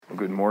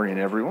Good morning,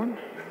 everyone.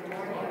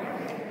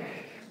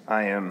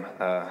 I am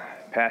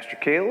Pastor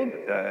Caleb.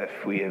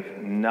 If we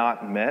have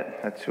not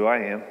met, that's who I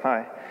am.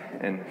 Hi.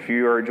 And if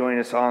you are joining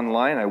us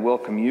online, I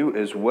welcome you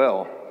as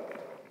well.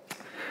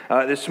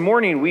 This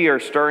morning, we are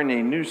starting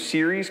a new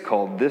series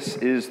called This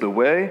Is the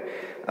Way.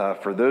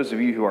 For those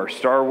of you who are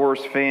Star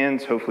Wars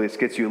fans, hopefully this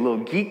gets you a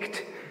little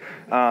geeked.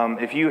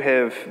 If you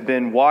have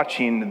been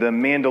watching the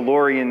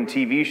Mandalorian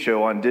TV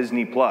show on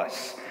Disney+,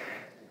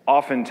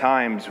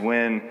 oftentimes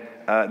when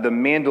the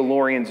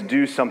Mandalorians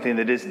do something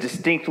that is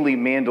distinctly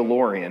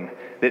Mandalorian,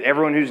 that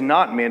everyone who's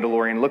not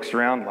Mandalorian looks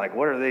around like,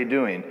 what are they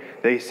doing?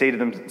 They say to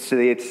them, so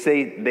they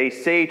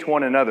say to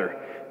one another,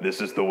 "This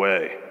is the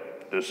way.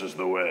 This is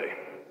the way."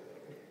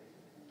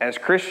 As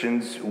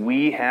Christians,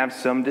 we have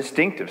some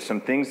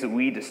things that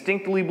we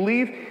distinctly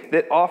believe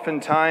that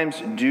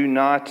oftentimes do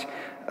not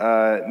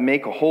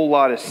make a whole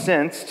lot of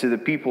sense to the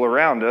people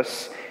around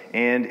us,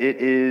 and it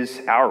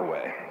is our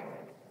way.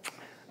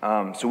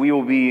 So we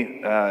will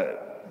be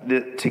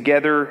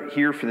together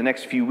here for the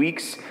next few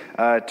weeks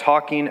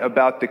talking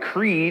about the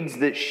creeds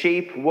that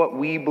shape what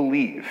we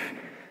believe.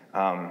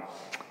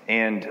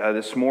 And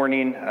this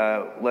morning,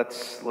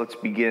 let's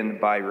begin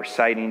by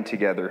reciting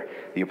together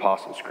the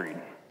Apostles' Creed.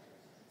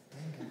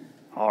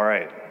 All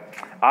right.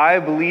 I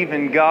believe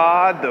in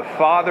God, the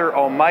Father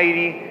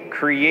Almighty,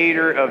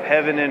 creator of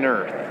heaven and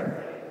earth,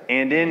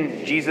 and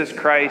in Jesus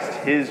Christ,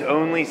 his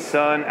only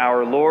Son,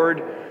 our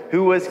Lord,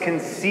 who was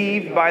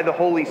conceived by the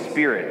Holy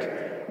Spirit,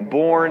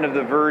 born of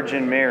the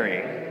Virgin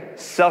Mary,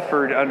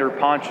 suffered under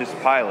Pontius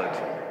Pilate,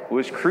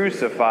 was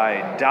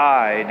crucified,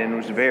 died, and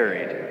was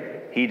buried.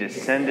 He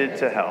descended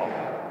to hell.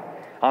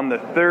 On the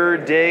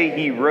third day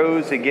he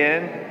rose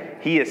again.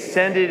 He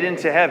ascended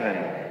into heaven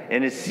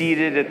and is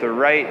seated at the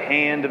right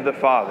hand of the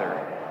Father,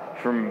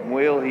 from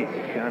where he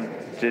comes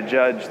to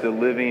judge the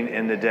living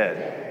and the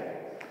dead.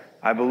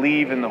 I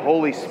believe in the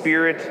Holy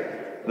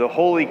Spirit, the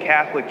Holy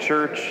Catholic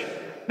Church,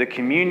 the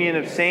communion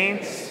of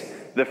saints,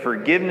 the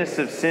forgiveness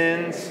of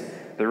sins,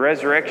 the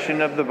resurrection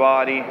of the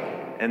body,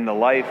 and the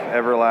life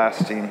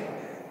everlasting.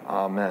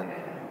 Amen.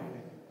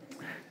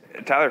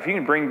 Tyler, if you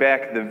can bring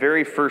back the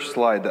very first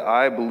slide, that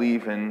I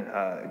believe in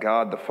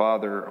God the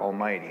Father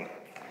Almighty.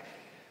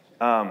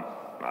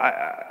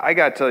 I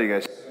got to tell you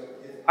guys,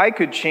 I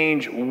could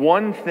change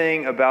one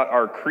thing about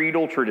our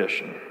creedal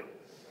tradition,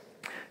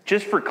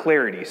 just for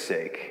clarity's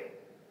sake.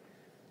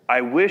 I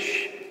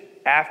wish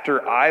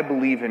after I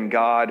believe in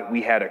God,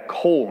 we had a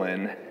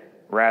colon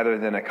rather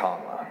than a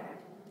comma.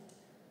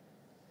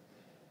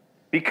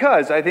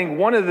 Because I think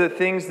one of the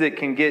things that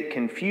can get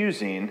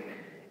confusing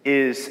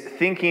is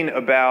thinking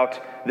about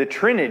the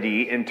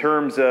Trinity in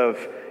terms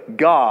of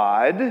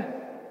God,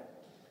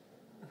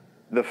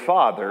 the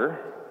Father.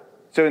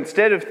 So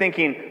instead of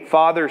thinking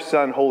Father,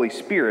 Son, Holy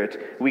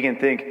Spirit, we can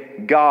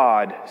think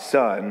God,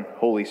 Son,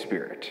 Holy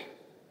Spirit.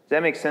 Does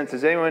that make sense?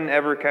 Has anyone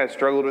ever kind of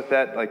struggled with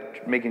that,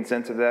 like making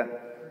sense of that?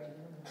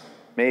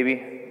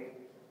 Maybe.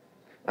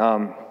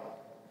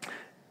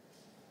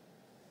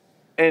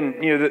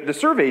 And, you know, the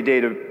survey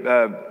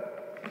data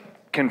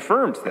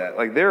confirms that.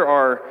 Like, there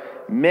are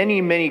many,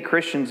 many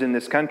Christians in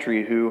this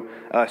country who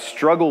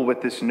struggle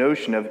with this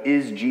notion of,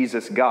 is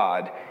Jesus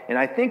God? And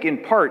I think in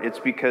part it's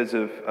because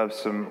of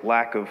some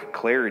lack of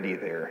clarity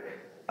there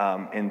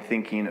in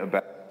thinking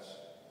about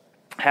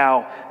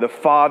how the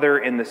Father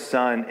and the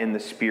Son and the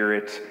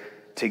Spirit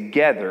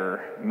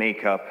together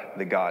make up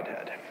the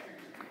Godhead.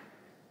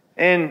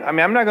 And, I mean,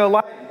 I'm not going to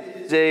lie.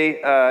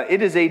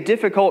 It is a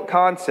difficult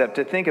concept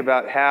to think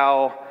about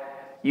how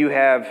you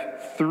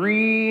have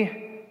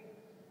three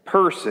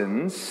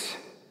persons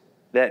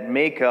that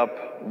make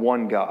up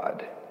one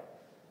God,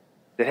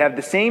 that have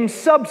the same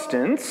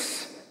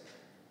substance,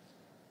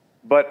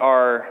 but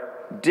are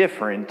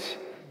different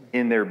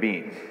in their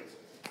being.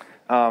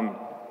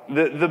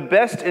 The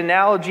best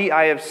analogy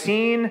I have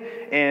seen,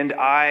 and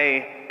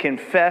I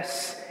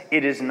confess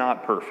it is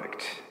not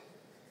perfect.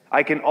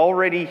 I can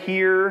already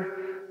hear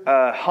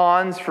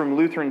Hans from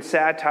Lutheran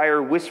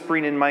Satire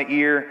whispering in my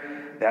ear,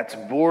 "That's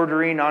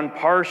bordering on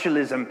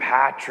partialism,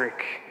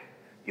 Patrick.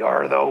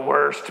 You're the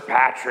worst,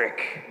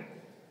 Patrick."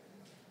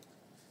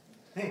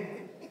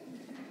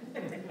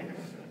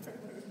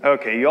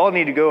 Okay, you all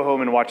need to go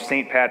home and watch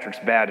St. Patrick's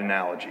Bad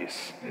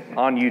Analogies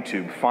on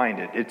YouTube. Find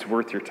it. It's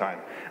worth your time.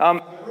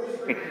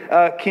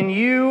 Can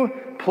you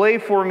play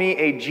for me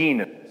a G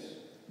note?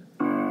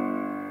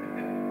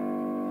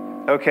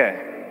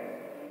 Okay.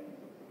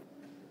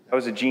 That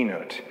was a G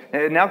note.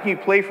 Now can you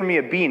play for me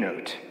a B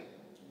note?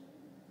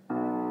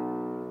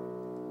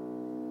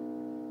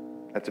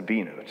 That's a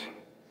B note.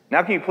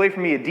 Now can you play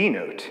for me a D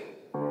note?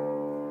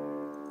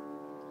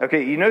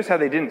 Okay, you notice how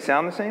they didn't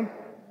sound the same?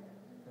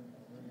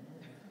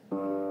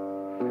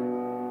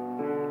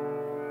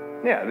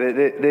 Yeah,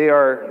 they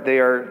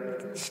are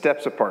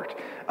steps apart.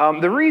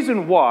 The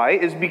reason why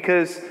is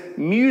because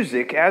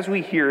music, as we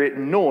hear it,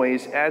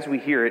 noise, as we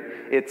hear it,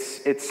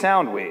 it's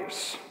sound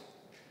waves.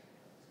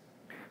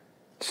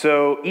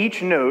 So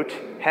each note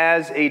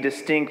has a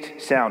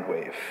distinct sound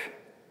wave.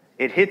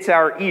 It hits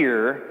our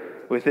ear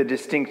with a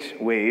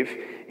distinct wave,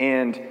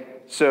 and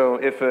So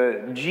if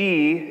a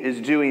G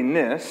is doing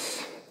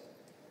this,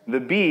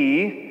 the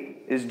B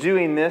is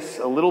doing this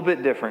a little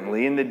bit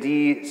differently, and the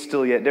D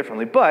still yet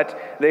differently.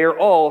 But they are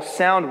all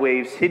sound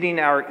waves hitting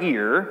our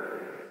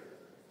ear,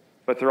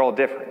 but they're all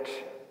different.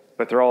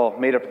 But they're all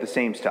made up of the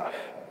same stuff,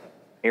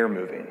 air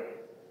moving.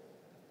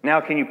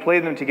 Now, can you play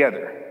them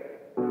together?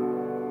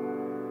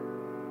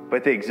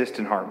 But they exist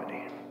in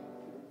harmony.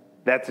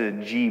 That's a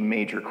G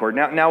major chord.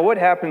 Now what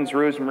happens,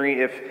 Rosemary,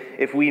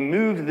 if we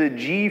move the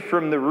G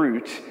from the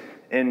root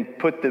and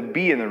put the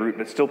B in the root,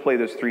 but still play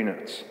those three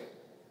notes?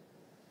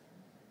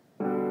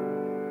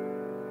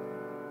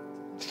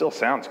 Still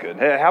sounds good.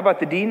 Hey, how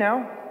about the D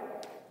now?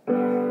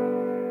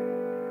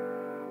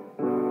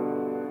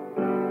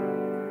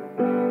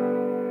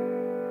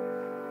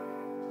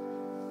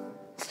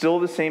 Still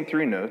the same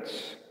three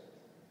notes.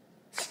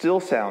 Still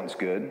sounds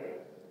good.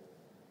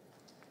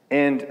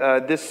 And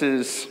this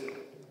is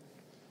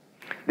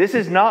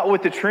not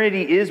what the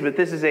Trinity is, but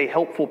this is a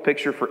helpful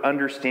picture for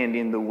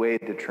understanding the way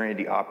the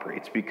Trinity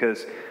operates,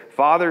 because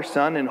Father,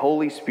 Son, and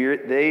Holy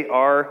Spirit, they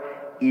are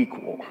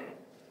equal.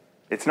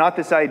 It's not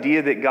this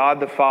idea that God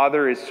the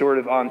Father is sort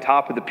of on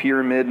top of the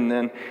pyramid, and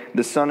then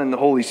the Son and the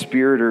Holy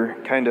Spirit are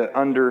kind of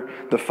under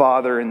the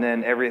Father, and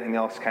then everything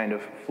else kind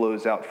of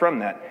flows out from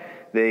that.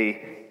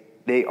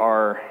 They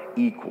are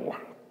equal.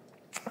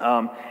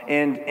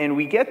 And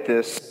we get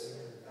this.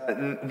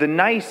 The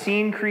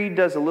Nicene Creed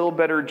does a little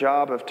better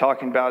job of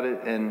talking about it,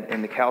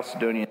 and the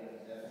Chalcedonian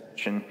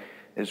definition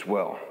as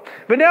well.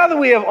 But now that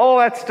we have all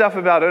that stuff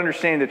about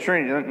understanding the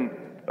Trinity,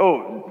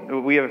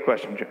 we have a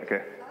question. Okay.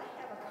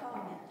 I have a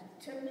comment.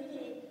 To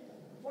me,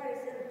 what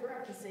is in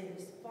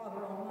parentheses,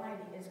 Father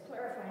Almighty, is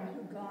clarifying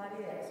who God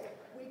is.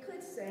 We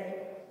could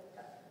say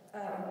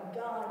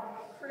God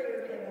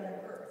created heaven and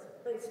earth,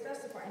 but it's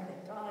specifying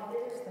that God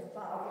is the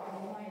Father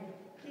Almighty.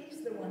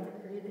 He's the one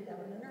that created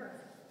heaven and earth.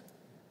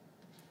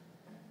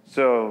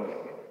 So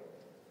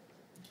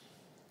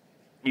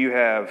you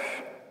have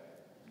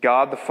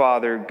God the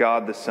Father,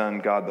 God the Son,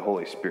 God the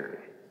Holy Spirit,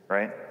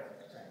 right?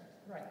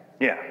 Right.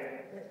 Yeah.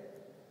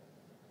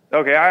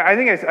 Okay, I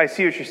think I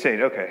see what you're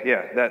saying. Okay,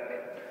 yeah,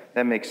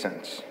 that makes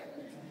sense.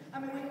 I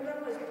mean, we could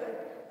always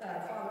put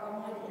Father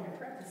Almighty in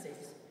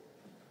parentheses.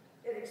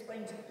 It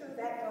explains who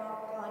that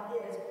God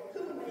is,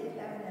 who made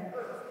heaven and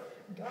earth.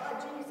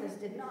 God, Jesus,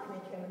 did not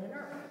make heaven and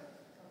earth.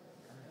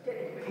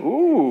 Did he?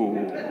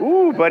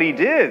 Ooh, but he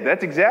did.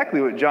 That's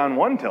exactly what John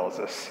 1 tells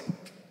us.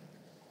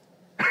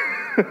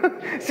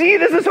 See,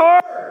 this is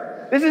hard.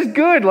 This is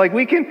good. Like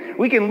we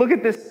can look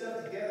at this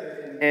stuff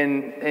together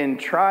and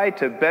try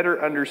to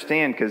better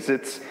understand, because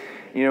it's,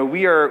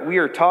 we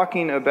are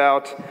talking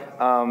about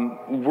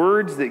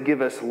words that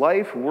give us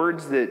life,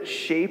 words that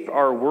shape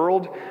our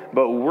world,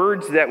 but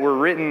words that were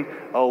written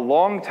a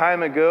long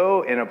time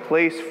ago in a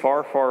place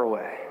far, far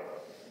away.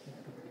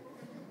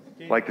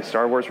 Like the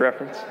Star Wars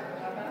reference.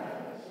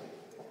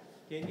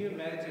 Can you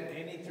imagine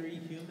any three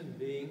human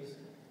beings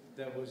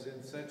that was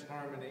in such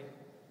harmony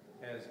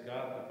as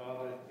God the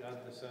Father, God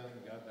the Son,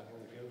 and God the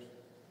Holy Ghost?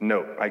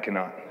 No, I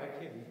cannot. I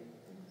can't.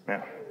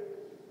 Yeah.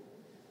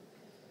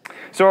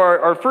 So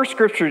our first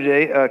scripture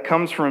today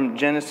comes from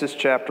Genesis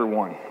chapter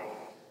 1.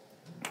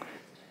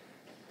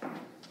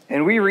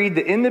 And we read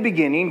that in the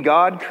beginning,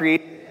 God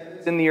created the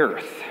heavens and the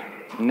earth.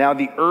 Now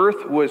the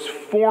earth was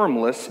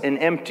formless and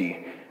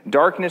empty.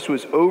 Darkness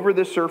was over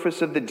the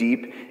surface of the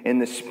deep,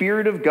 and the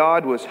Spirit of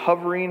God was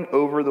hovering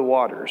over the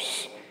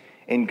waters.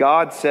 And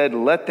God said,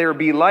 "Let there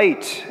be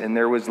light," and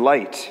there was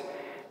light.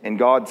 And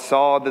God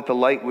saw that the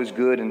light was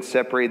good, and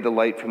separated the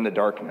light from the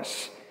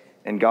darkness.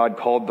 And God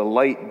called the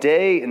light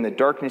day, and the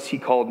darkness he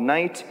called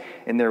night.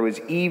 And there was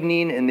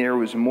evening, and there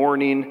was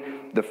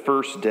morning, the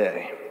first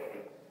day.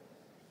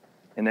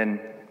 And then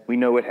we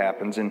know what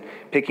happens. And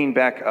picking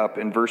back up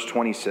in verse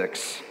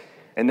 26,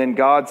 and then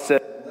God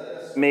said,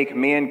 "Make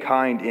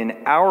mankind in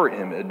our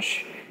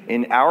image,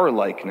 in our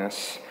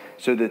likeness,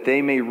 so that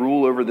they may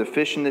rule over the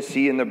fish in the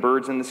sea and the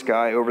birds in the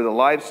sky, over the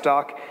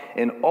livestock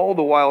and all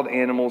the wild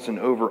animals, and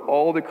over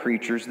all the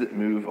creatures that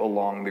move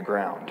along the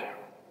ground."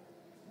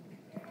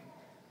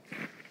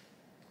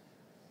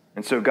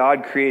 And so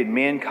God created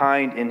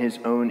mankind in his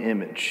own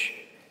image.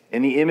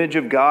 In the image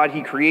of God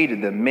he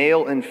created them,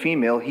 male and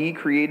female he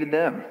created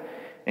them.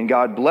 And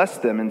God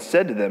blessed them and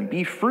said to them,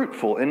 "Be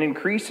fruitful and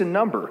increase in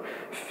number.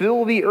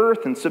 Fill the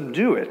earth and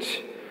subdue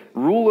it.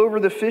 Rule over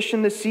the fish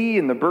in the sea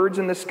and the birds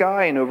in the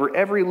sky and over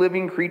every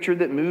living creature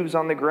that moves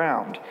on the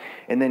ground."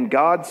 And then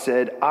God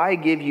said, "I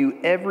give you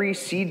every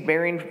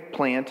seed-bearing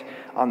plant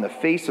on the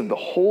face of the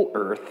whole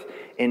earth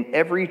and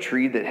every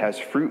tree that has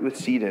fruit with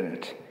seed in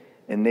it,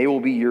 and they will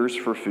be yours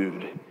for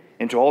food.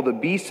 And to all the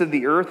beasts of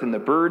the earth and the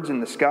birds in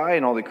the sky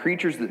and all the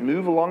creatures that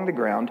move along the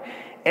ground,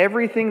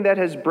 everything that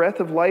has breath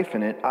of life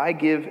in it, I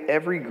give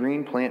every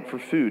green plant for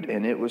food."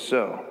 And it was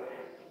so.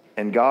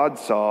 And God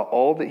saw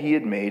all that he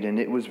had made, and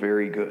it was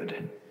very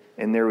good.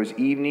 And there was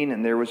evening,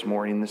 and there was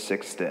morning the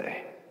sixth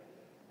day.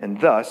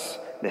 And thus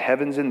the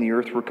heavens and the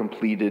earth were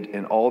completed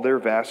in all their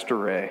vast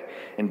array.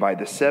 And by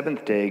the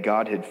seventh day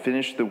God had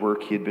finished the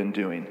work he had been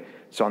doing.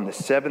 So on the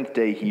seventh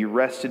day he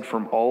rested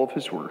from all of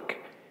his work.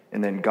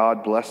 And then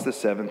God blessed the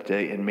seventh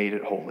day and made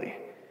it holy,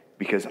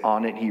 because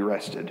on it he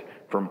rested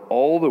from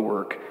all the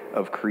work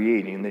of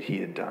creating that he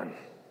had done.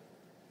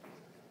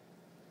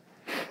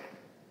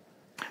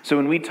 So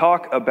when we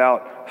talk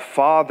about the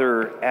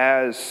Father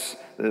as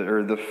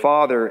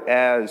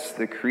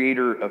the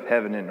creator of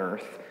heaven and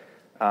earth,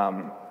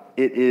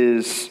 it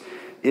is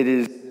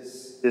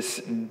this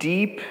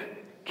deep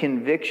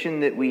conviction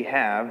that we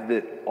have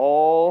that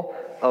all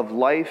of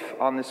life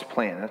on this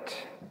planet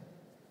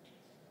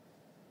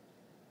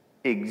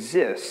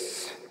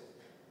exists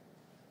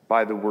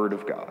by the Word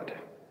of God.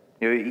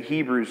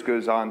 Hebrews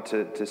goes on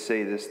to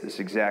say this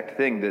exact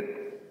thing,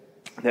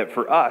 that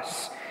for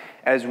us,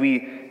 as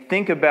we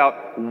think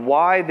about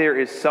why there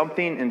is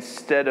something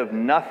instead of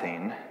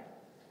nothing,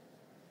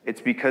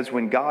 it's because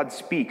when God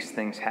speaks,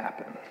 things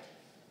happen.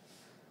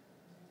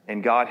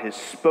 And God has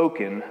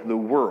spoken the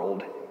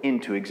world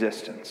into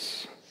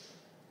existence.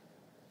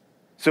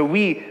 So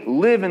we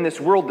live in this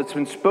world that's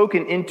been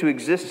spoken into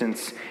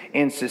existence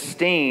and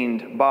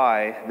sustained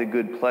by the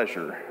good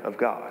pleasure of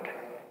God.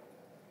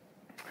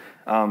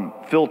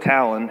 Phil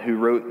Talon, who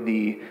wrote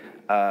the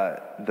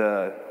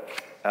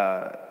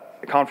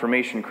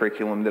confirmation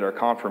curriculum that our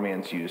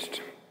confirmands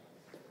used,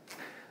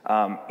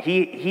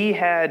 he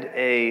had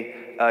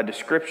a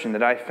description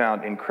that I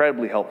found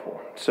incredibly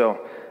helpful.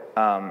 So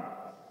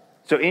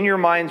in your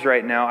minds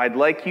right now, I'd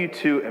like you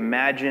to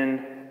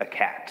imagine a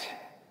cat.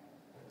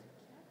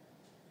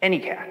 Any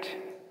cat.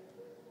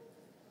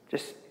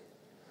 Just,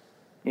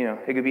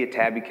 it could be a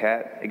tabby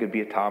cat, it could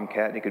be a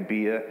tomcat, it could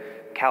be a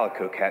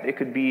calico cat, it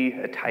could be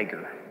a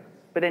tiger,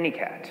 but any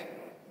cat.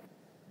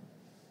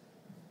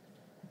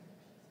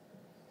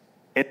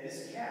 And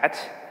this cat,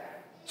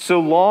 so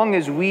long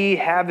as we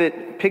have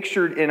it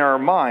pictured in our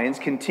minds,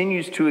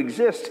 continues to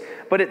exist.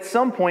 But at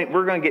some point,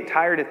 we're going to get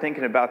tired of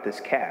thinking about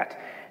this cat,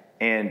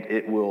 and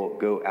it will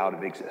go out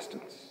of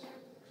existence.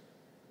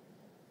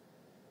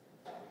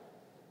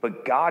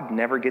 But God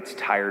never gets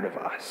tired of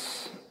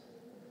us.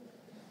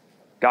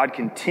 God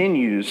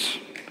continues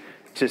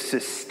to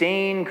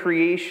sustain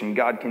creation.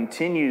 God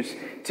continues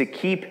to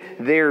keep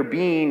there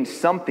being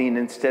something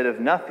instead of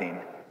nothing,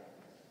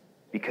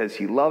 because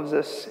he loves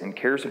us and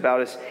cares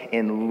about us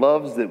and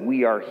loves that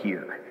we are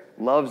here,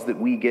 loves that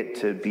we get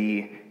to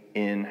be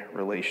in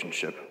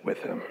relationship with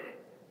him.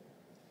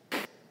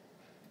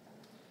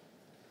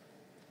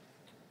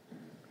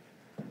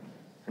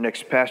 Our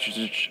next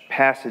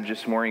passage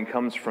this morning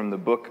comes from the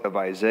book of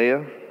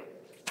Isaiah.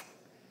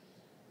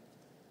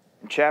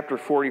 In chapter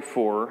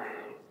 44,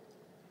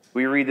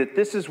 we read that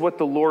this is what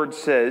the Lord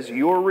says,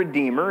 your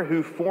Redeemer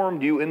who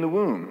formed you in the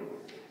womb.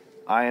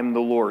 I am the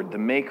Lord, the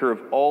maker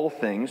of all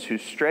things, who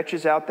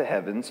stretches out the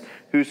heavens,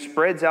 who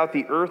spreads out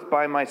the earth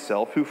by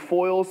myself, who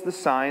foils the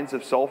signs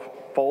of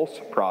false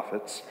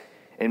prophets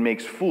and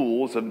makes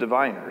fools of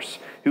diviners,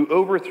 who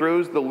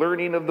overthrows the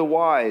learning of the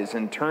wise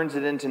and turns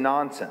it into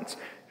nonsense,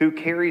 who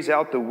carries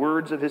out the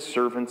words of his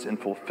servants and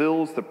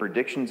fulfills the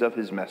predictions of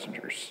his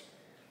messengers,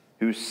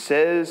 who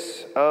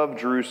says of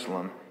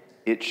Jerusalem,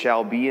 it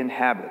shall be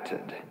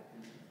inhabited.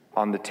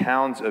 On the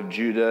towns of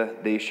Judah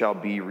they shall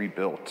be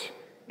rebuilt.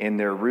 In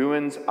their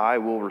ruins I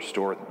will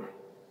restore them.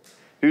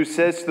 Who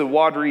says to the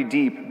watery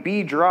deep,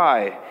 be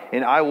dry,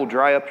 and I will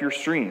dry up your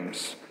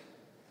streams.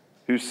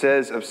 Who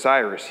says of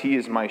Cyrus, he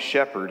is my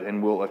shepherd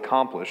and will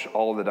accomplish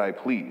all that I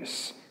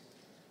please.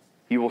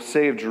 He will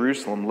say of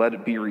Jerusalem, let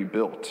it be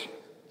rebuilt,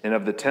 and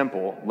of the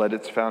temple, let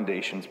its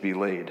foundations be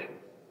laid.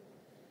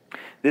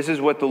 This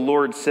is what the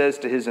Lord says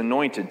to his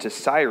anointed, to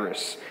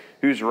Cyrus,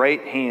 whose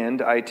right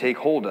hand I take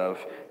hold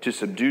of, to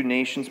subdue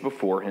nations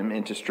before him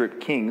and to strip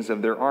kings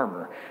of their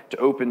armor, to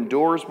open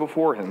doors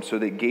before him so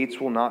that gates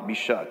will not be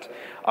shut.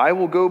 I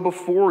will go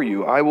before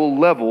you. I will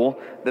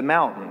level the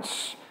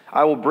mountains.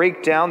 I will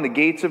break down the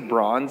gates of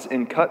bronze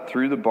and cut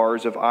through the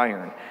bars of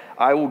iron.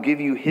 I will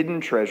give you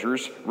hidden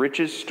treasures,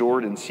 riches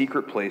stored in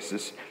secret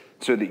places,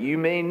 so that you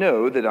may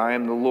know that I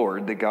am the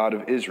Lord, the God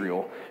of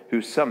Israel,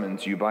 who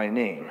summons you by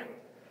name.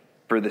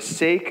 For the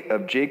sake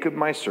of Jacob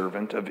my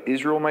servant, of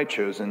Israel my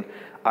chosen,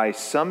 I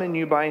summon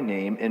you by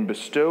name and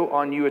bestow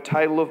on you a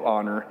title of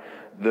honor,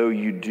 though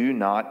you do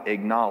not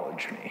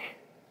acknowledge me.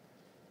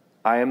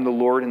 I am the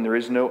Lord and there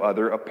is no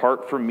other.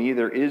 Apart from me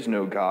there is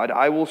no God.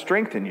 I will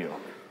strengthen you,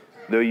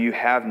 though you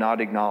have not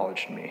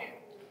acknowledged me,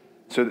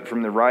 so that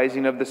from the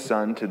rising of the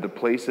sun to the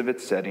place of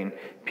its setting,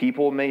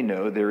 people may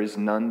know there is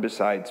none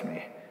besides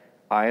me.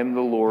 I am the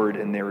Lord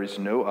and there is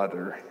no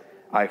other.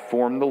 I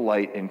form the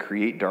light and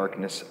create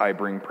darkness. I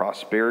bring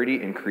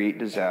prosperity and create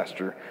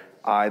disaster.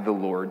 I, the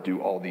Lord,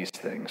 do all these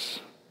things.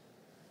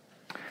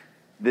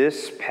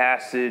 This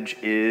passage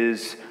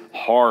is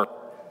hard.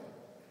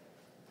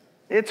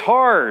 It's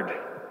hard.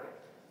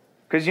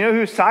 Because you know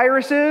who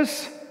Cyrus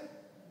is?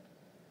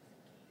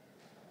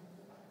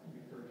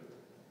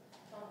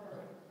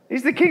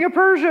 He's the king of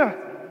Persia.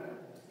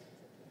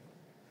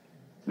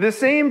 The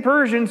same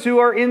Persians who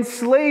are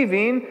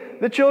enslaving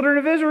the children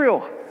of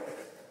Israel.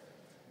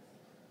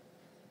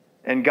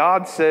 And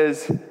God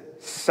says,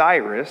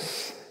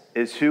 Cyrus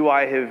is who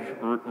I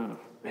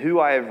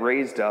have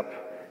raised up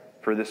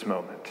for this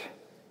moment.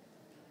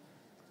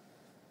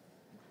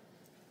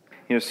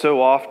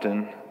 So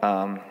often,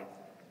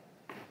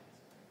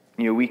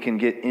 we can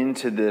get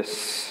into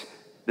this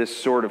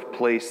sort of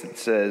place that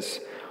says,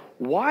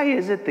 why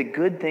is it that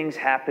good things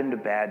happen to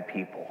bad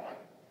people?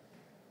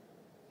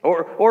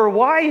 Or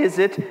why is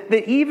it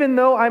that even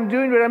though I'm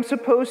doing what I'm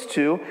supposed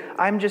to,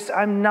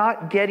 I'm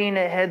not getting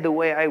ahead the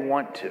way I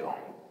want to?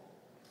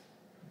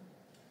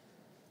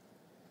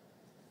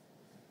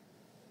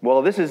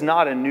 Well, this is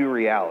not a new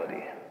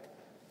reality.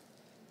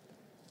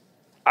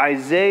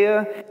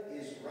 Isaiah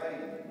is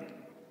writing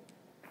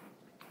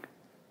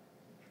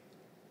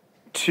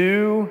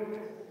to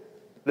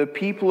the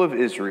people of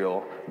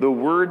Israel the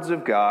words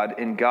of God,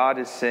 and God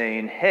is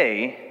saying,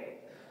 hey,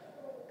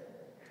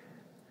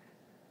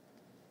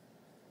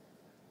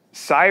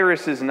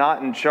 Cyrus is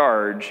not in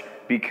charge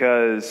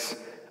because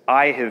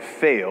I have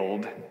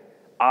failed.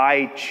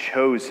 I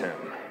chose him.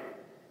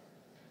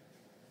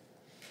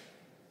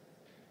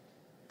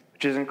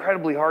 Which is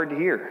incredibly hard to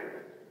hear.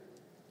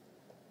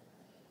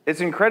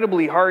 It's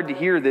incredibly hard to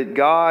hear that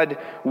God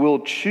will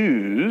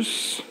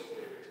choose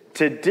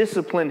to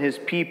discipline his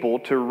people,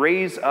 to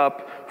raise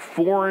up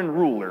foreign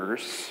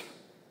rulers,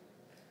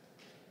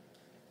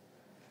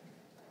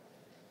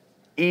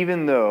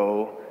 even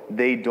though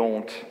they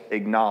don't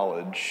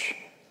acknowledge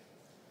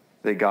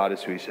that God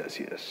is who he says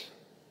he is.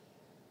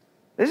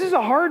 This is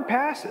a hard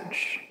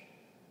passage.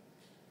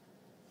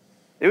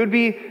 It would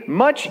be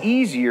much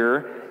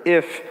easier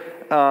if,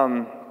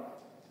 I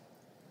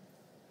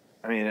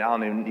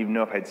don't even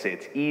know if I'd say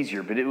it's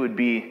easier, but it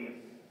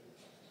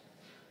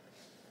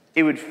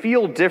would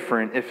feel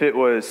different if it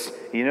was,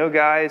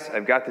 guys,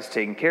 I've got this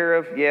taken care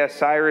of. Yeah,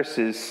 Cyrus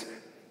is,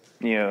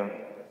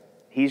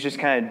 he's just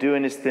kind of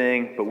doing his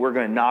thing, but we're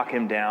going to knock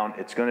him down.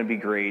 It's going to be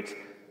great.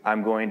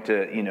 I'm going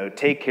to,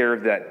 take care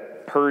of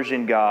that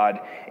Persian god,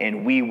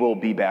 and we will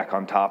be back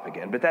on top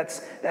again. But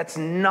that's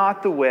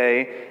not the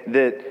way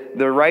that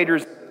the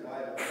writers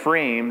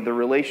frame the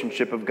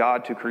relationship of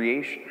God to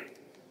creation.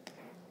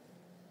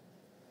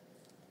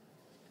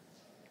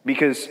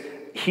 Because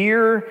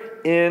here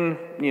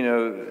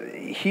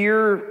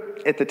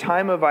at the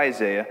time of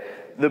Isaiah,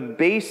 the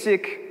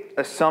basic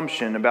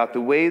assumption about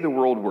the way the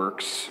world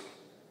works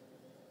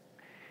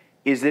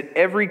is that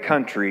every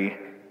country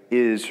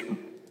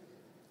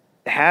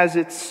has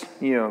its,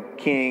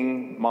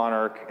 king,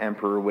 monarch,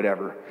 emperor,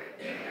 whatever.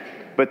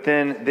 But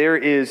then there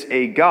is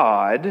a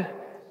God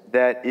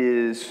that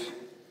is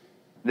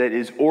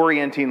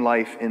orienting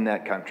life in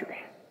that country.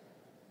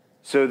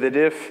 So that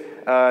if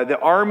the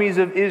armies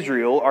of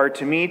Israel are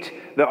to meet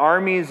the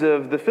armies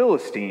of the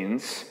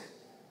Philistines,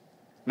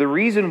 the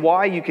reason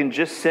why you can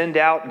just send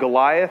out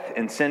Goliath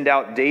and send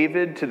out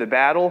David to the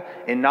battle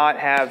and not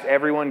have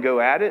everyone go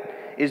at it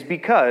is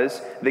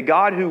because the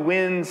God who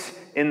wins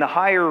in the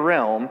higher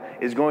realm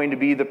is going to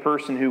be the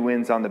person who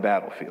wins on the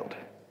battlefield.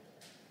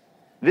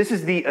 This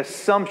is the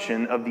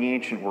assumption of the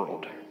ancient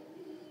world.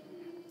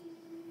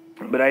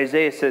 But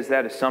Isaiah says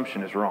that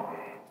assumption is wrong.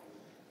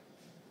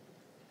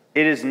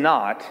 It is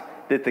not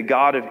that the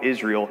God of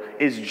Israel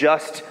is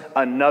just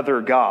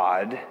another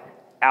God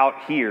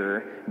out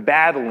here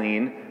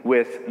battling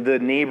with the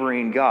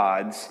neighboring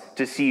gods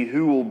to see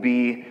who will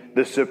be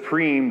the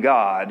supreme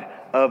God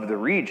of the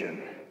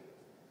region.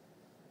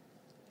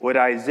 What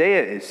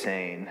Isaiah is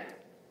saying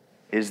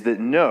is that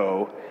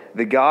no,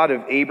 the God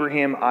of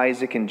Abraham,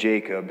 Isaac, and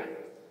Jacob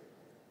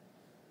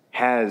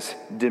has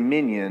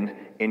dominion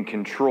and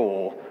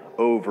control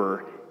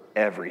over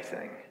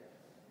everything.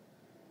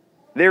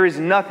 There is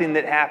nothing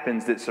that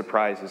happens that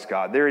surprises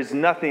God. There is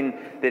nothing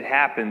that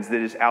happens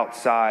that is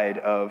outside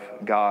of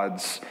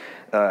God's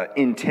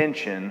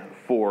intention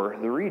for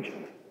the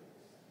region.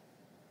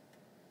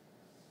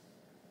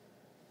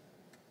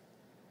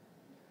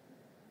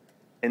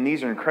 And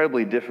these are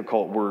incredibly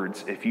difficult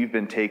words if you've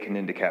been taken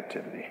into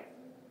captivity.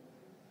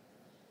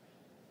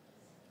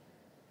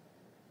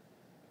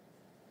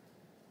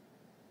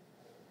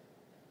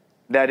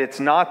 That it's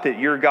not that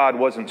your God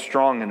wasn't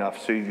strong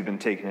enough so you've been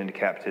taken into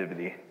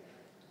captivity,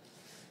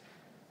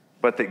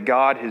 but that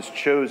God has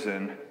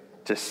chosen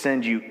to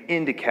send you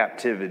into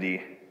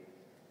captivity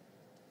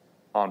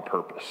on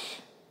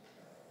purpose.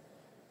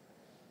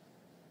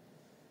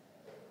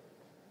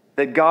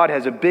 That God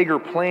has a bigger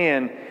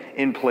plan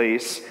in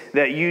place,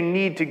 that you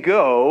need to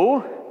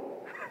go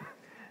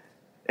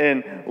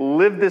and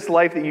live this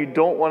life that you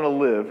don't want to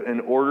live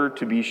in order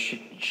to be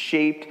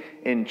shaped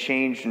and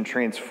changed and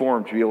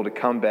transformed to be able to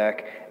come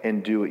back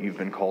and do what you've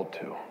been called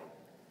to.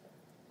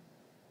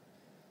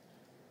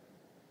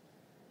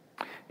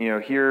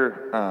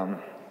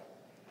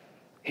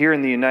 Here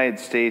in the United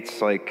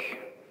States,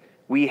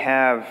 we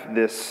have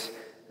this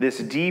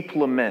deep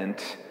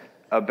lament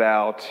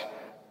about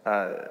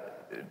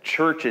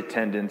church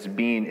attendance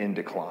being in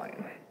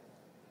decline.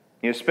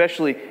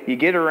 Especially, you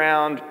get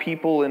around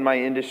people in my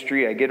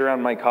industry, I get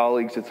around my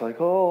colleagues, it's like,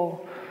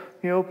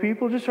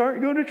 people just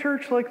aren't going to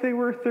church like they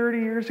were 30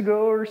 years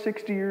ago or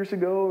 60 years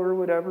ago or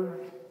whatever.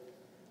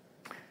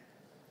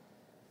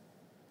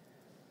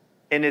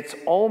 And it's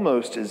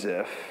almost as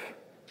if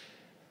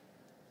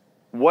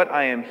what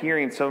I am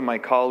hearing some of my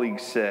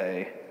colleagues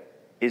say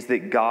is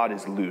that God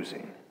is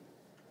losing.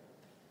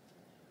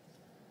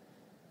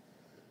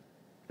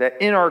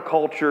 That in our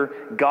culture,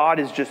 God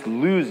is just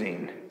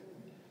losing.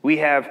 We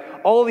have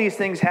all these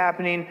things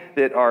happening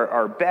that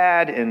are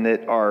bad and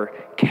that are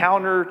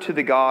counter to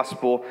the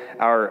gospel.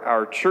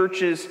 Our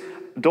churches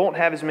don't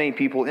have as many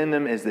people in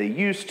them as they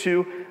used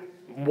to.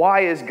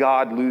 Why is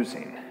God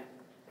losing?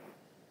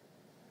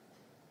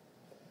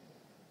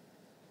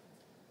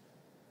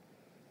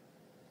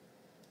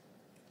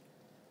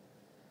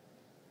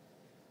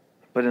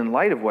 But in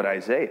light of what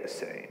Isaiah is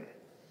saying,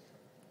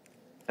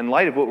 in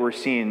light of what we're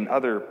seeing in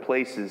other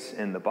places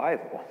in the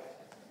Bible,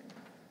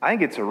 I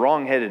think it's a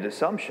wrong-headed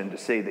assumption to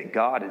say that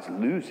God is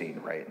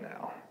losing right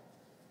now.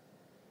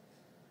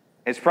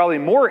 It's probably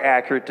more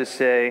accurate to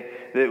say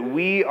that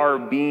we are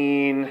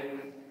being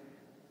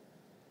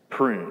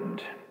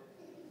pruned.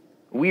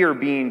 We are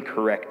being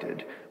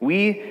corrected.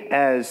 We,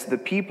 as the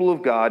people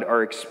of God,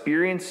 are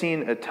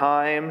experiencing a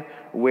time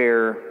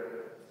where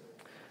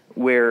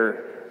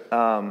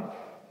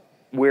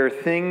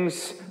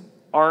things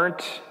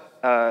aren't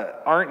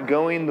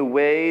going the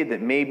way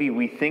that maybe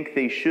we think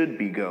they should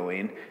be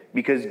going,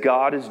 because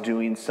God is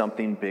doing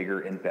something bigger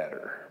and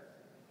better.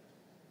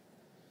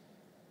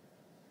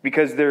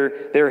 Because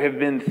there have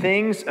been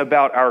things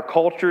about our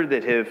culture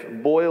that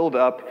have boiled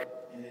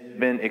up and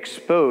been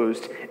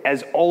exposed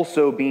as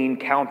also being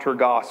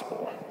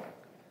counter-gospel.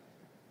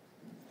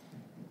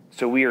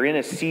 So we are in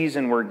a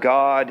season where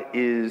God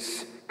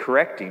is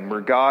correcting, where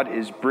God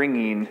is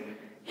bringing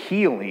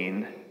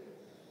healing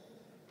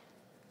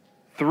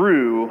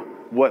through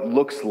what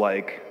looks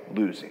like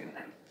losing.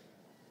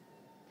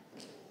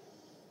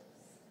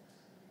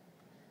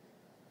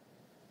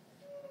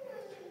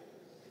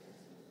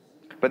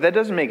 But that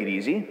doesn't make it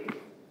easy.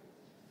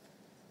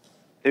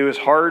 It was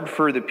hard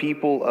for the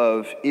people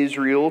of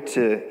Israel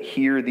to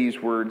hear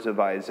these words of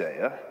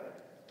Isaiah.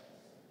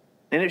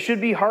 And it should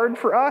be hard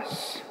for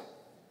us.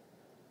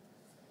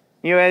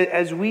 You know,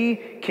 as we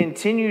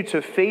continue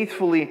to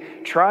faithfully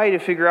try to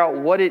figure out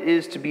what it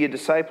is to be a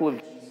disciple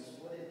of Jesus,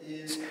 what it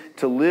is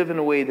to live in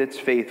a way that's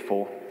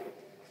faithful,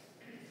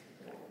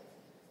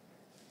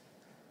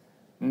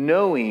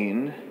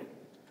 knowing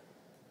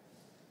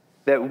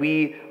that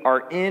we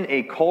are in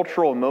a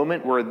cultural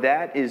moment where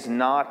that is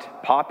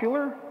not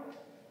popular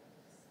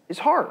is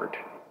hard.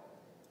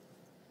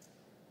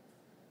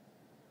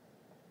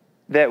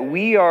 That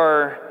we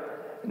are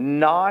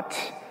not,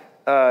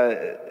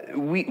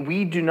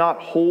 we do not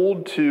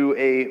hold to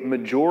a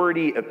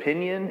majority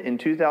opinion in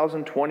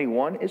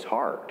 2021 is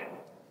hard.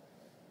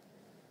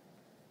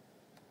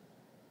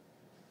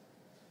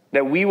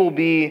 That we will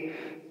be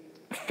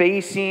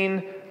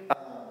facing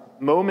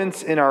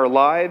moments in our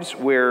lives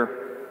where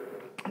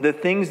the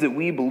things that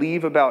we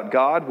believe about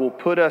God will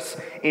put us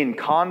in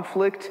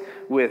conflict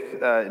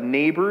with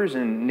neighbors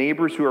and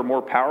neighbors who are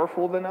more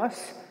powerful than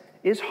us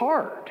is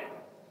hard.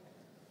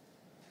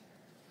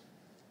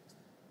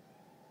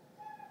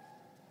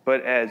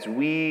 But as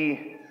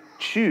we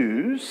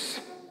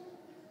choose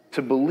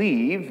to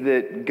believe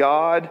that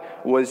God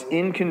was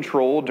in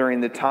control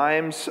during the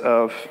times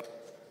of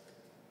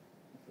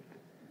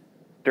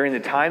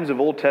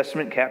Old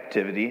Testament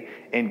captivity,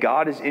 and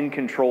God is in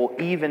control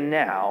even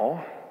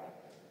now,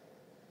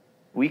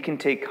 we can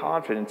take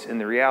confidence in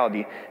the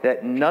reality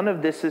that none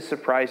of this is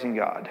surprising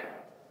God.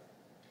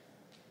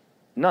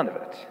 None of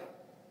it.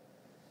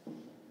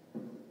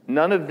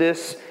 None of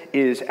this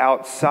is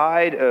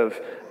outside of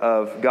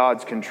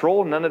God's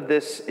control. None of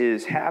this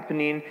is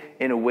happening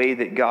in a way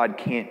that God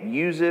can't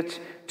use it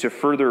to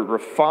further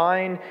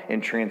refine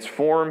and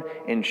transform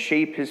and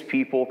shape his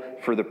people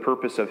for the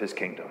purpose of his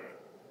kingdom.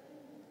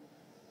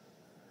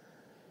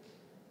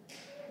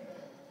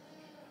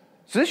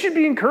 So this should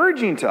be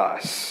encouraging to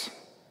us.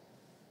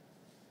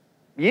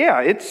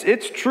 Yeah,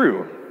 it's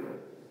true.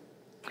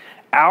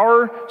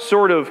 Our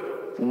sort of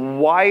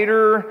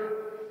wider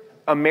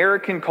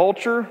American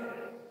culture,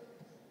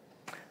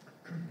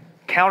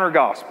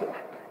 counter-gospel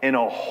in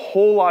a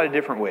whole lot of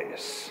different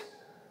ways.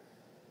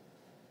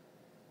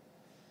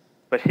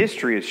 But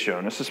history has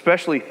shown us,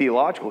 especially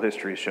theological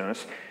history has shown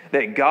us,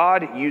 that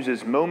God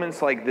uses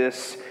moments like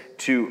this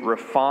to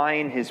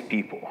refine his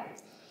people.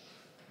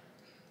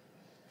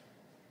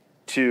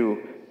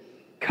 To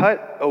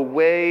cut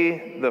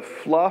away the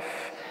fluff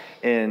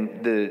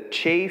and the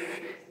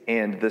chafe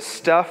and the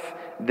stuff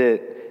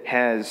that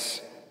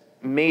has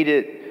made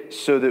it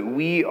so that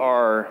we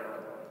are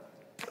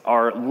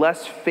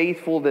less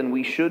faithful than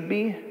we should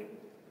be,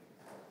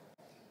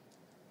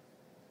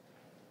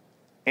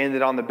 and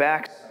that on the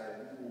backside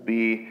we'll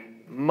be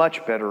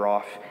much better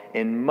off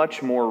and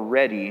much more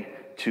ready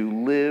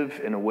to live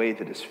in a way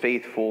that is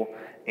faithful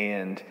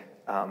and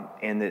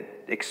that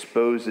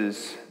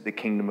exposes the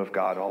kingdom of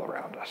God all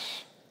around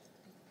us.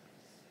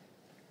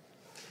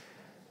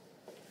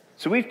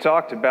 So we've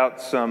talked about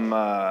some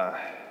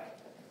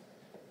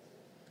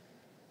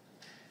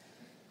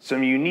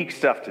unique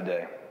stuff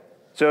today.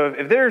 So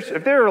if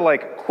there are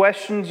like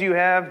questions you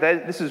have,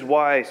 this is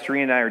why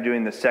Sri and I are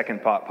doing the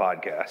Second Pot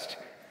podcast.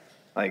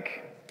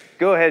 Like,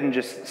 go ahead and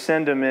just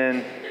send them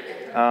in.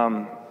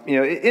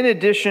 In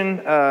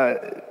addition,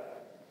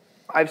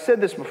 I've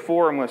said this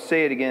before, I'm going to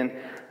say it again.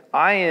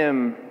 I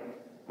am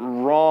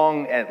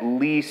wrong at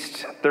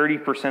least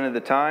 30% of the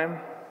time,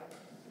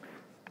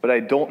 but I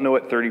don't know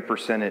what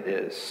 30% it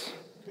is.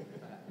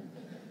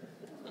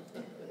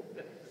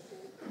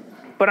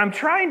 But I'm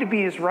trying to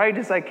be as right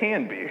as I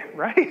can be,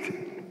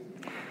 right?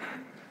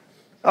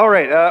 All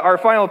right, our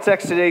final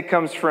text today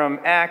comes from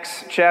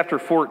Acts chapter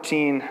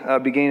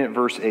 14, beginning at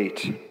verse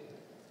 8.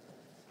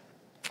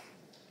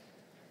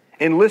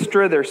 In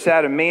Lystra there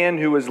sat a man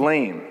who was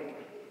lame.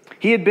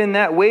 He had been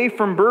that way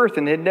from birth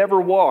and had never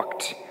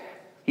walked.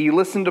 He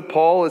listened to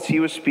Paul as he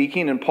was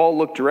speaking, and Paul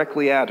looked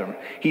directly at him.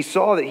 He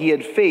saw that he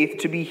had faith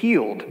to be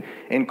healed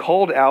and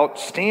called out,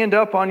 "Stand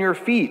up on your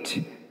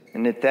feet."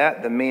 And at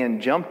that the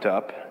man jumped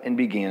up and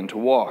began to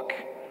walk.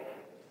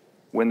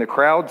 When the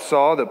crowd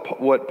saw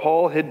what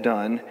Paul had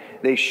done,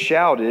 they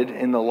shouted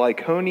in the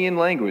Lycaonian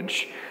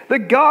language, "The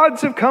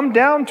gods have come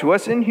down to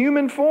us in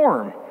human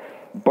form."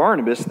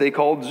 Barnabas they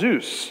called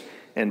Zeus,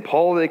 and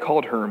Paul they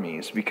called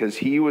Hermes, because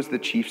he was the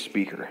chief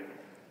speaker.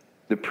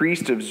 The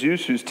priest of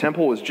Zeus, whose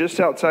temple was just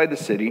outside the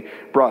city,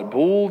 brought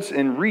bulls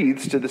and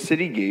wreaths to the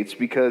city gates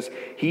because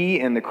he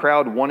and the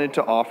crowd wanted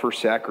to offer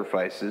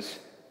sacrifices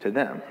to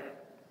them.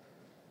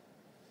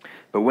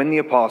 But when the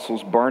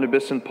apostles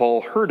Barnabas and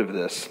Paul heard of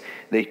this,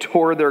 they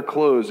tore their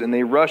clothes and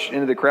they rushed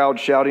into the crowd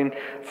shouting,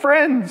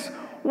 "Friends,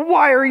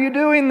 why are you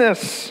doing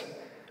this?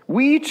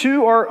 We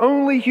too are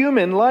only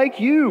human like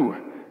you.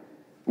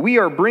 We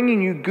are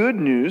bringing you good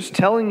news,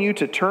 telling you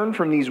to turn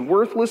from these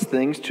worthless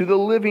things to the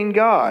living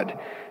God,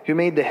 who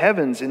made the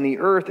heavens and the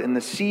earth and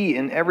the sea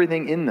and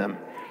everything in them.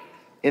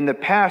 In the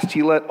past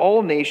he let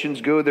all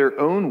nations go their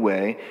own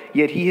way,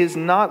 yet he has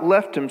not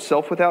left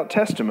himself without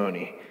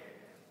testimony.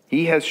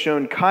 He has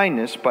shown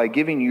kindness by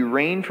giving you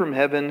rain from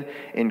heaven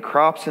and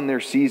crops in their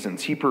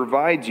seasons. He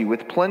provides you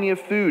with plenty of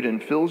food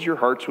and fills your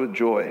hearts with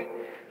joy."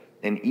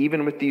 And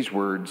even with these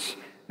words,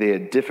 they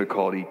had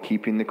difficulty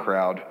keeping the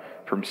crowd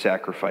from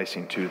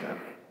sacrificing to them.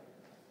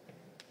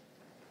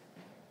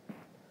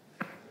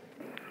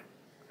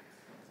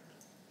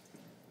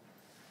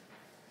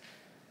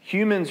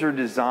 Humans are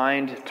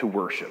designed to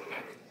worship.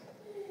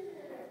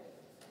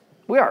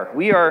 We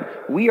are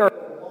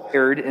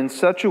wired in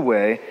such a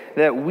way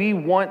that we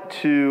want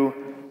to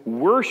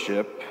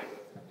worship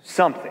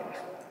something.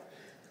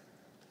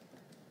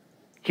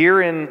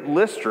 Here in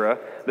Lystra,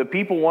 the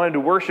people wanted to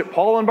worship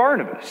Paul and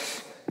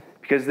Barnabas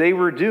because they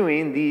were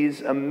doing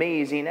these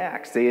amazing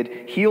acts. They had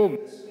healed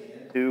this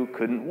man who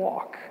couldn't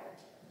walk.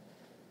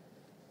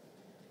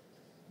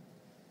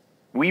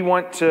 We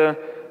want to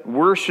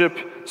worship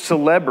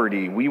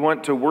celebrity. We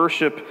want to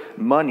worship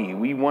money.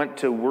 We want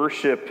to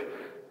worship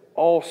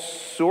all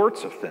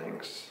sorts of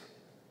things.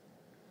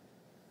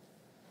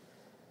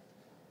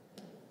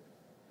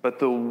 But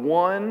the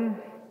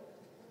one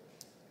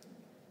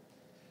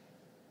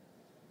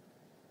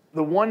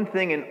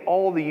thing in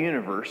all the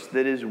universe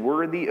that is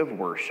worthy of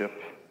worship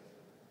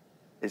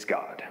is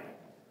God.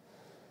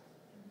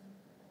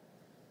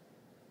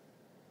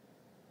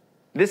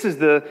 This is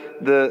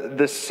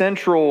the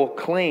central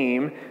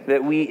claim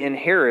that we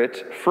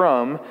inherit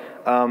from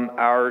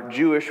our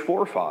Jewish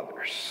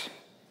forefathers.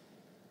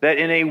 That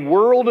in a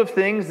world of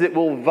things that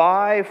will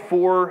vie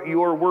for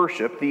your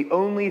worship, the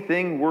only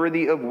thing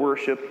worthy of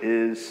worship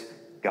is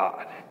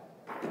God.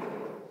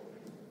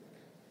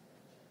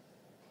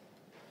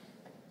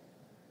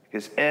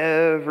 Because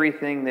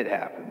everything that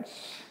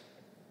happens,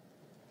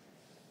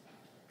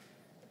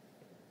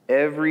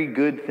 every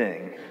good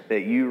thing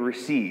that you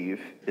receive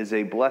is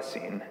a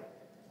blessing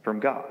from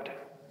God.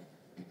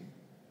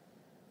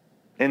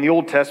 In the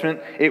Old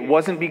Testament, it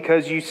wasn't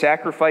because you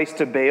sacrificed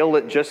to Baal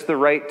at just the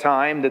right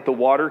time that the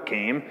water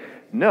came.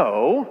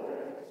 No,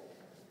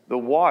 the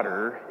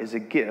water is a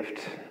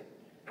gift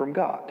from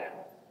God.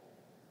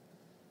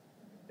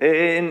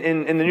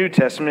 In the New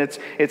Testament,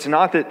 it's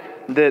not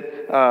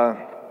that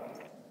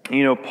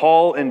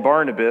Paul and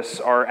Barnabas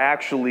are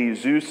actually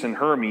Zeus and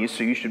Hermes,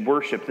 so you should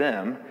worship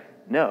them.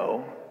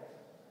 No,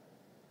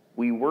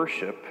 we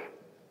worship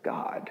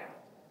God.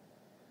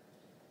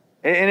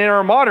 And in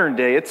our modern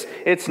day,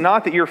 it's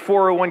not that your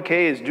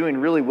 401k is doing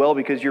really well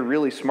because you're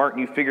really smart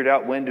and you figured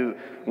out when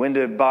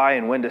to buy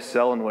and when to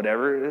sell and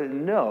whatever.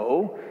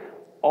 No,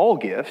 all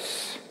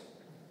gifts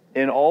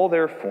in all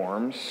their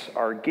forms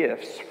are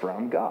gifts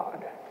from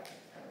God.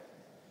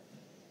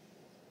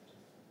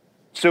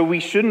 So we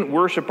shouldn't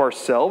worship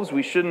ourselves.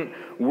 We shouldn't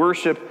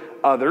worship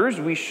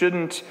others. We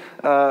shouldn't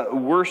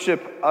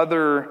worship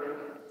other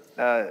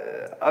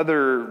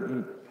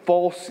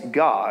false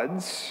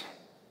gods.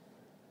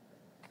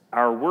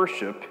 Our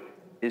worship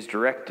is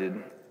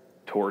directed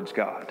towards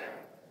God.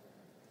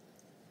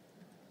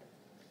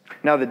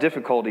 Now, the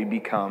difficulty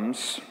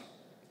becomes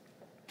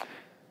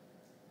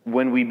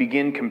when we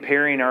begin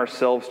comparing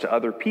ourselves to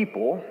other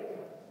people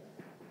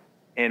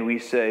and we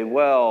say,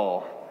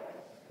 well,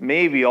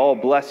 maybe all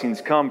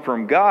blessings come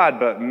from God,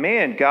 but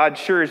man, God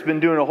sure has been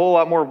doing a whole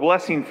lot more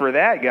blessing for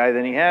that guy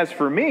than he has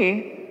for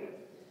me.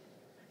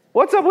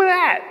 What's up with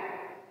that?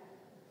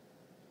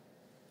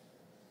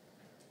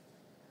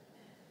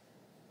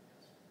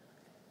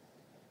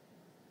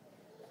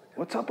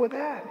 What's up with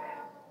that?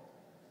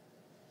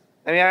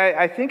 I mean,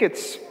 I think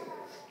it's,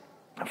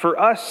 for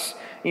us,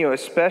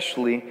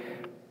 especially,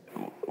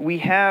 we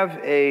have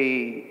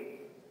a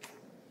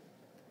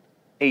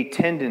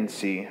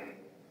tendency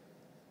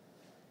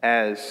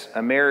as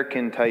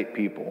American-type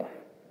people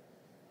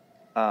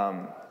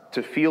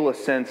to feel a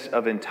sense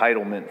of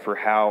entitlement for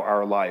how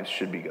our lives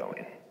should be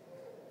going.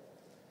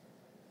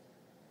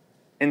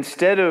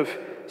 Instead of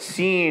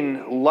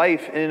seeing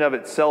life in and of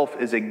itself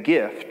as a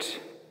gift,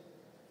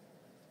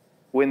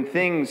 when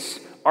things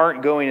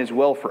aren't going as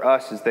well for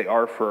us as they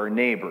are for our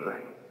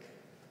neighbor,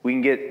 we can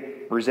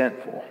get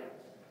resentful.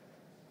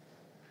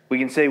 We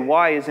can say,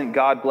 why isn't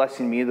God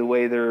blessing me the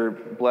way they're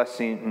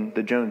blessing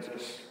the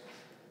Joneses?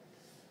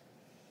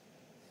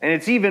 And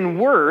it's even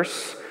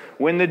worse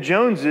when the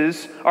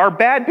Joneses are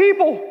bad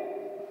people.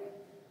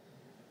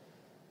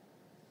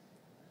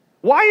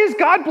 Why is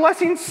God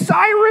blessing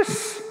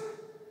Cyrus?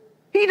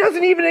 He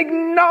doesn't even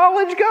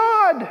acknowledge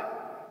God,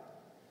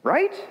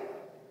 right?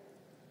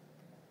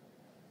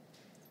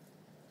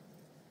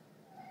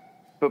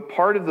 But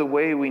part of the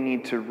way we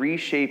need to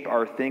reshape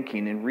our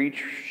thinking and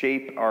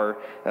retrain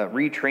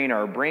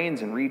our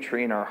brains and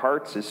retrain our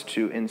hearts is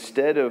to,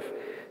 instead of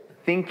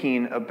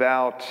thinking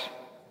about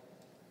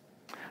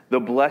the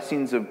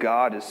blessings of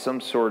God as some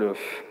sort of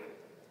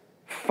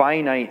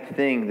finite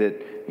thing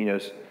that,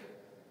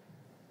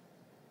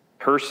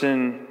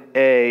 person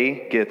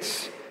A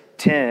gets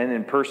 10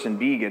 and person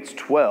B gets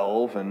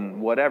 12 and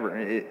whatever.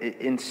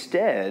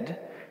 Instead,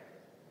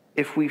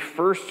 if we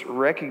first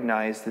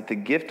recognize that the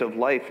gift of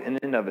life in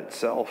and of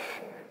itself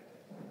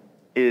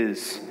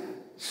is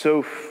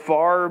so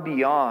far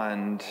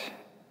beyond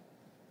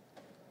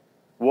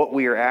what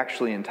we are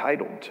actually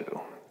entitled to,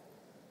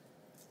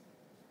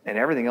 and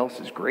everything else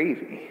is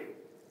gravy,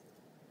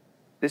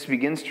 this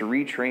begins to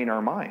retrain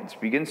our minds,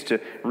 begins to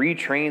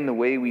retrain the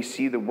way we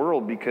see the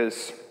world,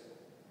 because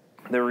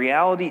the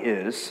reality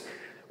is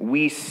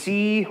we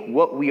see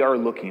what we are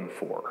looking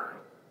for.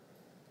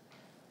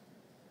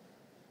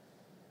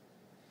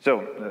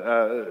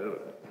 So,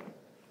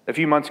 a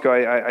few months ago,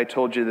 I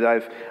told you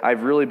that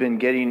I've really been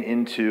getting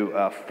into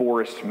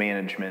forest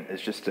management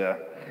as just a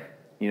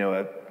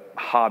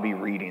hobby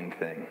reading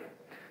thing.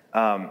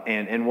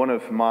 And one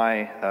of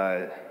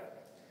my,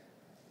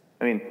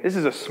 this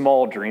is a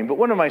small dream, but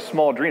one of my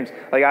small dreams,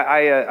 like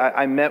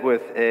I met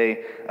with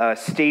a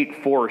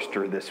state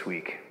forester this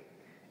week,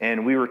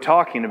 and we were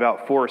talking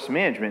about forest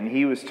management, and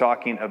he was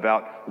talking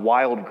about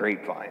wild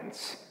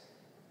grapevines.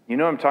 You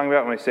know what I'm talking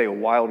about when I say a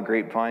wild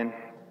grapevine?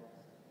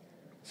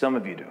 Some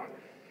of you do.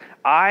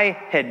 I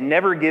had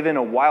never given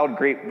a wild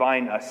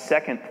grapevine a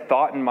second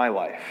thought in my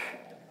life.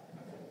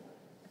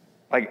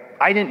 Like,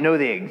 I didn't know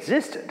they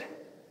existed.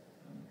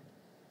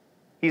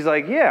 He's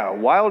like, yeah,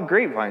 wild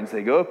grapevines,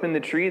 they go up in the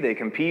tree, they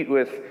compete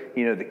with,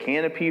 the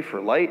canopy for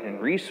light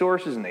and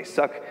resources, and they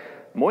suck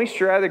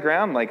moisture out of the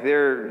ground like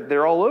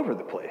they're all over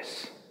the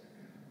place.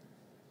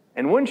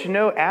 And wouldn't you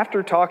know,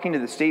 after talking to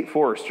the state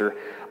forester,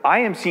 I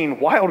am seeing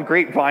wild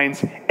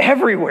grapevines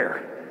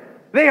everywhere.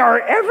 They are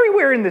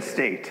everywhere in the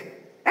state.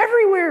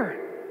 Everywhere.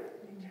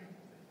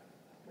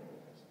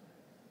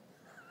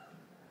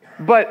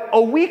 But a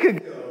week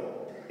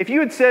ago, if you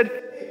had said,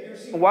 hey, you're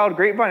seeing a wild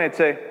grapevine, I'd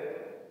say,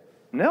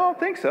 no, I don't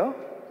think so.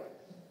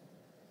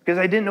 Because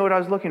I didn't know what I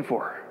was looking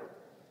for.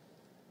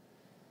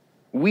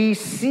 We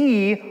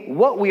see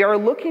what we are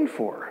looking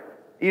for.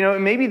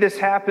 Maybe this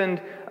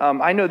happened,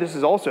 I know this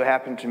has also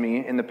happened to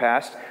me in the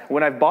past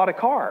when I've bought a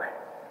car.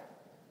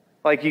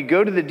 Like, you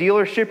go to the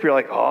dealership, you're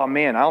like, oh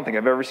man, I don't think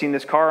I've ever seen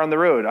this car on the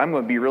road. I'm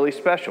going to be really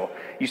special.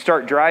 You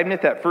start driving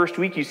it that first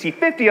week, you see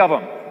 50 of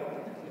them.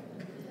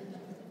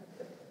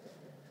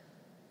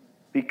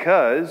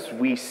 Because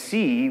we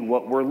see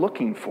what we're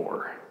looking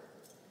for.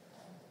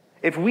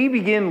 If we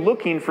begin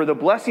looking for the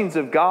blessings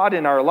of God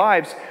in our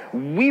lives,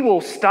 we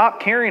will stop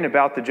caring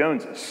about the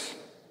Joneses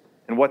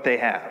and what they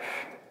have.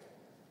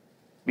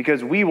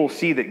 Because we will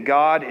see that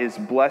God is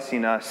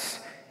blessing us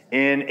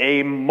in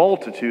a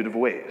multitude of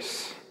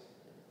ways.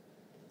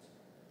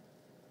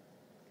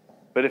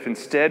 But if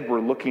instead we're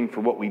looking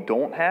for what we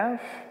don't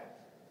have,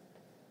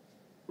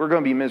 we're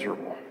going to be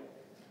miserable.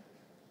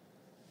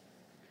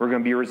 We're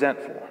going to be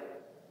resentful.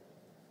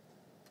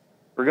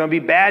 We're going to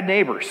be bad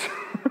neighbors.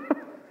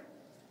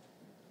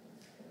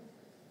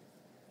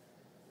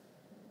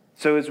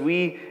 So as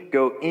we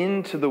go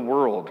into the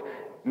world,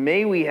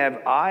 may we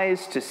have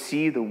eyes to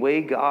see the way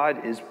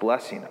God is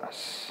blessing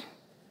us.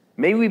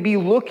 May we be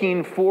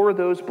looking for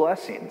those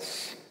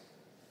blessings.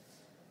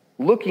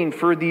 Looking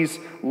for these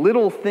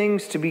little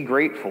things to be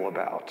grateful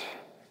about.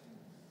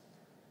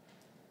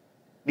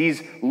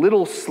 These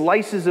little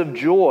slices of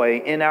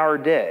joy in our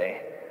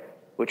day,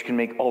 which can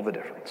make all the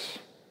difference.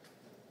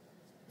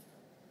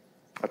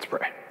 Let's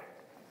pray.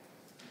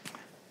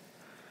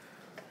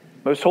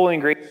 Most holy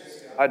and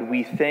gracious God,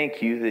 we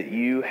thank you that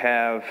you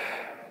have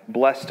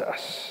blessed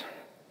us,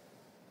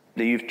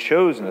 that you've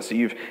chosen us, that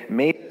you've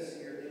made us in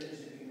your image,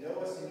 that you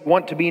know us and you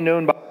want to be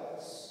known by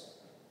us.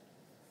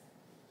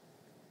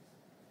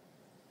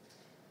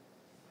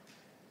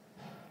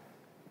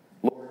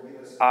 Lord,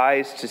 give us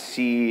eyes to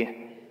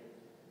see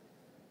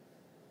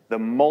the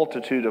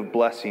multitude of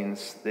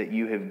blessings that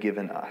you have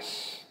given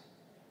us.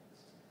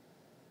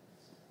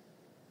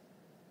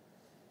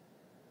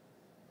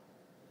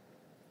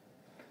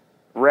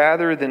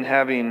 Rather than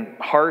having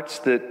hearts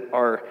that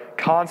are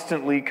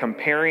constantly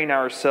comparing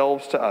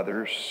ourselves to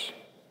others,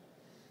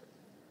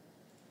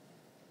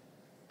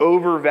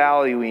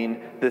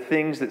 overvaluing the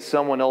things that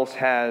someone else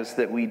has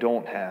that we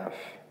don't have.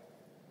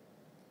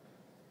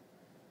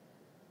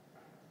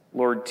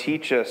 Lord,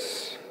 teach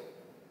us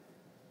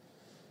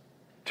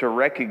to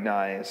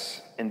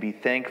recognize and be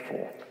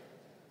thankful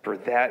for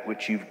that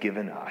which you've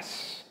given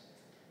us,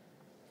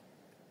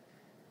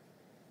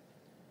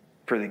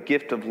 for the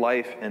gift of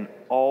life and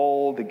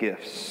all the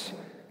gifts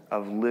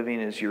of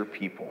living as your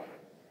people.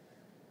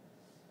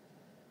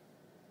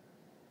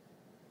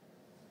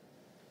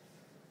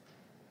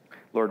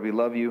 Lord, we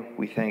love you.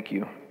 We thank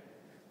you.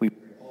 We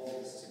pray all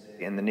this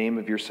today in the name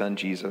of your Son,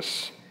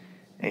 Jesus.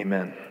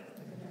 Amen.